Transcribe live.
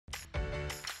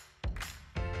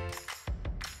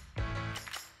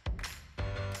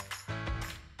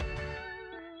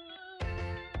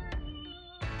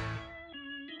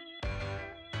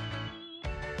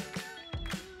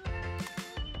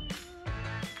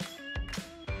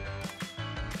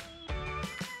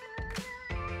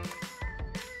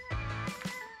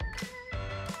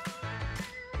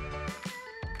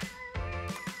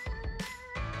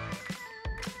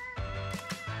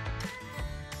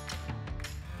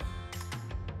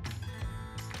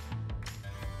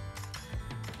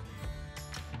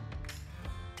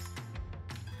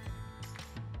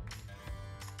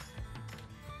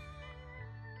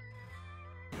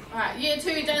Alright, Year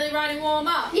 2 daily writing warm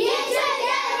up. Year 2 daily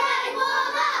writing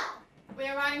warm up. We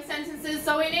are writing sentences,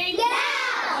 so we need nouns.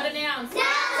 What are nouns? Nouns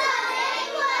are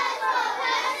named words for a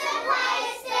person,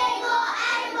 place, thing, or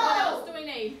animal. What else do we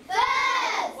need?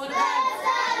 Birds. What Birds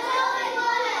are living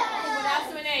words. What else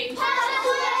do we need?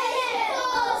 Punctuation.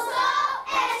 Full stop.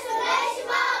 Exclamation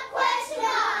mark. Question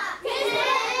mark.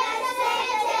 Conditional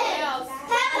sentence. What else?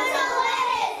 Capital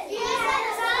letters. Use at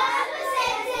the start of a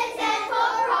sentence and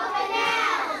for proper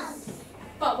nouns.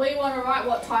 But we want to write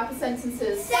what type of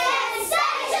sentences?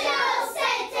 Sensational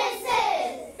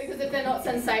sentences. Because if they're not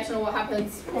sensational, what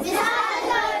happens? It's hard to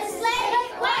go to sleep.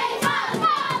 Wake up,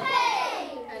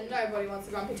 coffee. And nobody wants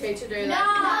a grumpy teacher, do they? No.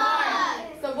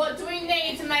 So what do we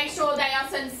need to make sure they are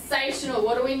sensational?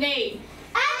 What do we need?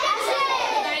 Adjective.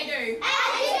 What do they do?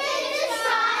 Adjective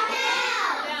describe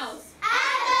nouns. What else?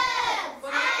 Adverbs.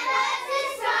 What do we do? Adverbs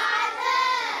describe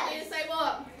verbs. We need to say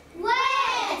what?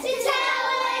 Where to tell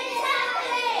when it's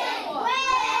happening. Where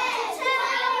to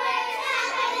tell when it's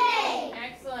happening.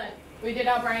 Excellent. We did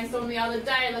our brainstorm the other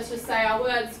day. Let's just say our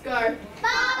words. Go.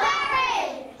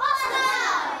 Barbaric.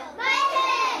 Hostile.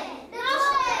 Mayhem.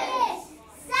 Notorious.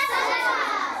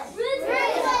 Sabotage.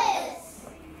 Ruthless.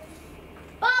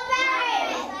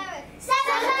 Barbaric.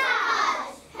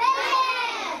 Sabotage.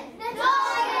 Mayhem.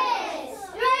 Notorious.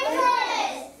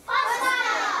 Ruthless.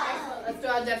 Hostile. Excellent. Let's do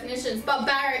our definitions.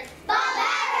 Barbaric.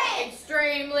 Barbaric.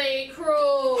 Extremely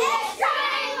cruel.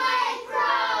 Extremely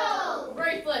cruel.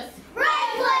 Ruthless.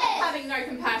 Ruthless. Having no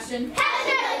compassion.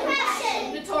 Having no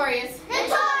compassion. Notorious.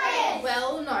 Notorious.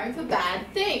 Well known for bad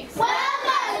things. Well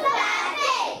known for bad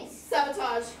things.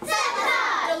 Sabotage.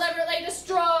 Sabotage. Deliberately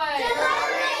destroy.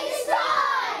 Deliberately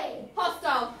destroy.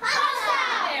 Hostile.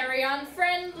 Hostile. Very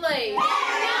unfriendly.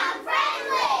 Very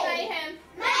unfriendly. Mayhem.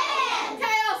 Mayhem.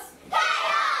 Chaos.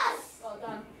 Chaos. Well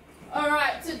done.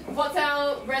 Alright, so what's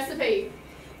our recipe?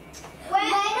 When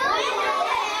comma,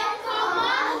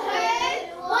 who,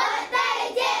 what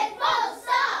they did, full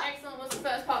stop. Excellent. What's the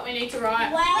first part we need to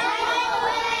write? Where,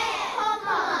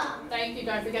 comma. Thank you.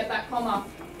 Don't forget that comma.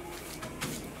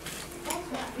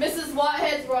 Mrs.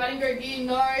 Whitehead's writing group, you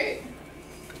know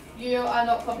you are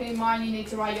not copying mine. You need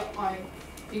to write your own.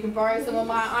 You can borrow some of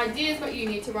my ideas, but you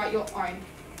need to write your own.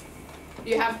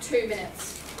 You have 2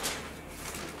 minutes.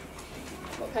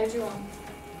 What page are you on?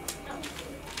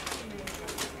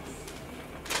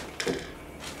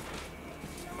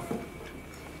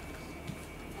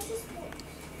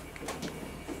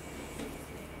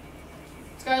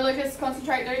 Let's go, Lucas.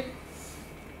 Concentrate, dude.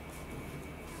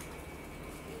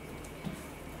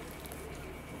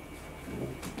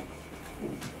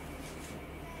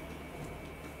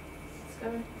 Let's go.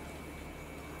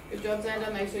 Good job,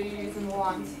 Xander. Make sure you're using the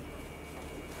lines.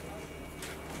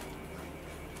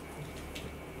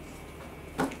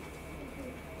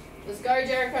 Let's go,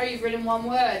 Jericho. You've written 1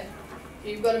 word.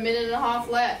 You've got 1.5 minutes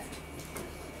left.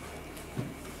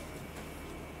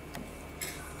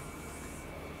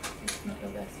 Not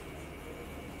your best.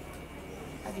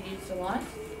 Have you used a line?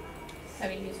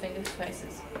 Have you used finger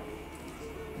spaces?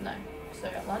 No. So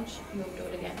at lunch, you'll do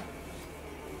it again.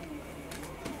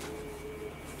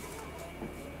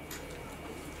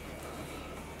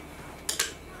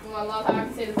 Oh, I love how I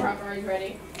can see the front rows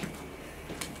ready.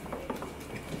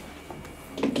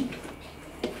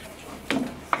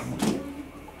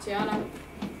 Tiana,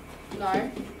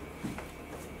 no.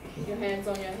 Your hand's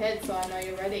on your head, so I know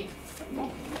you're ready.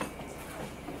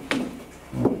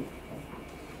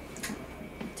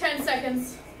 10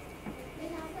 seconds.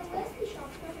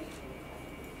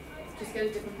 Just get a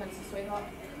different pencil, sweetheart.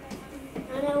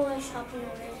 I know where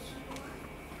sharpener is.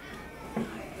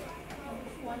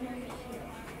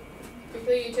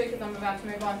 Quickly, you two, because I'm about to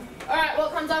move on. Alright,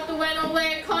 what comes after when or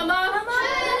where, comma?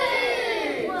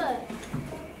 Two. What?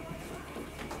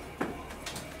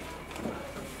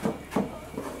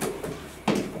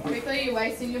 Quickly, you're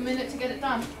wasting your minute to get it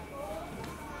done.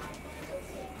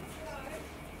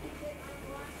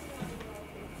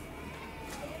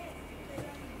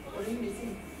 What are you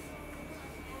missing?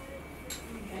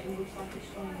 Okay, it looks like it's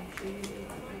showing. Make sure you do it.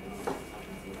 I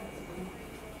can see that.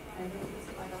 And it's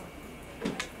later.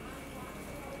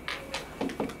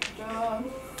 Good job.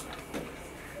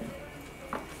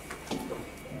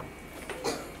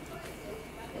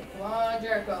 Come on,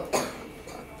 Jericho.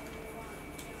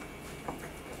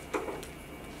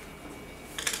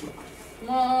 Come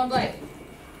on, Blake.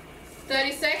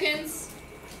 30 seconds.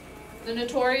 The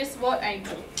notorious what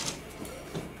angel?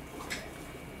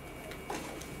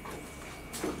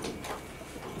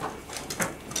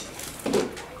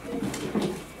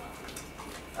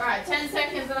 Alright, 10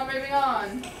 seconds and I'm moving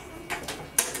on.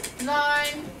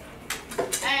 9,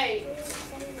 8,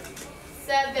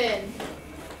 7,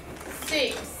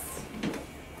 6,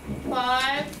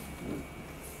 5,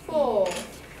 4,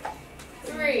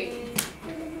 3,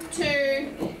 2,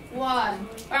 1.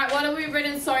 Alright, what have we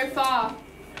written so far?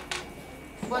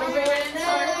 What have we written so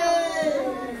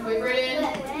far? We've written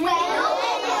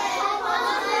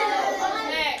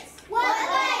next.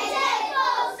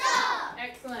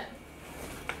 Excellent.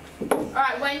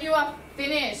 Alright, when you are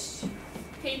finished,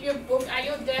 keep your book at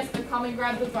your desk and come and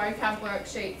grab the vocab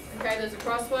worksheets. Okay, there's a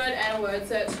crossword and a word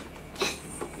search.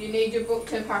 You need your book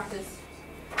to practice.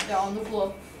 They're on the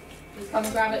floor. Just come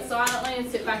and grab it silently and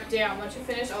sit back down. Once you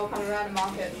finish, I'll come around and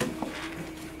mark it.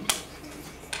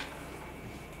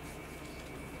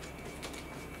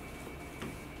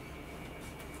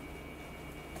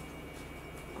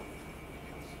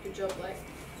 Good job, Blake.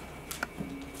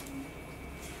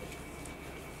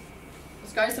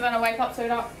 Let's go, Savannah. Wake up, suit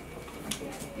up.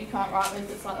 You can't write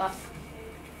with it's like that.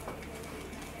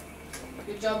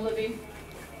 Good job, Libby.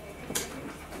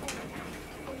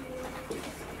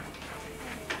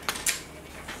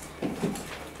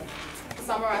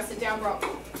 Summarise, sit down, Brock.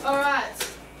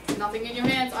 Alright. Nothing in your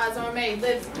hands, eyes on me.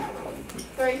 Liv.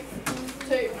 3,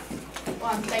 2,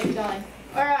 1. Thank you, darling.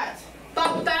 Alright.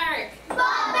 Barbaric.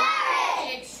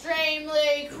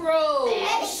 Extremely cruel.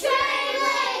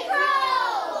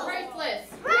 Ruthless.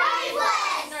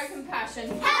 No compassion.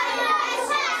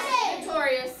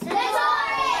 Notorious.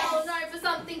 Well known for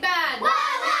something bad.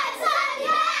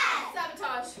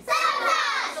 Sabotage.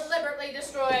 Deliberately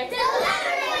destroy.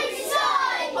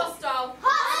 Hostile.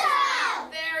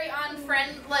 Very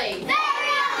unfriendly.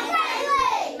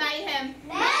 Mayhem.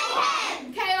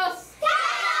 Chaos.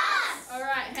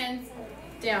 Alright, hands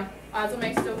down. Eyes on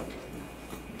me still.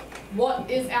 What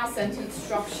is our sentence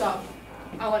structure?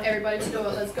 I want everybody to do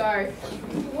it. Let's go.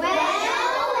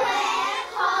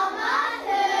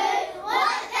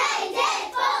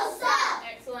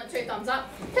 Excellent. 2 thumbs up.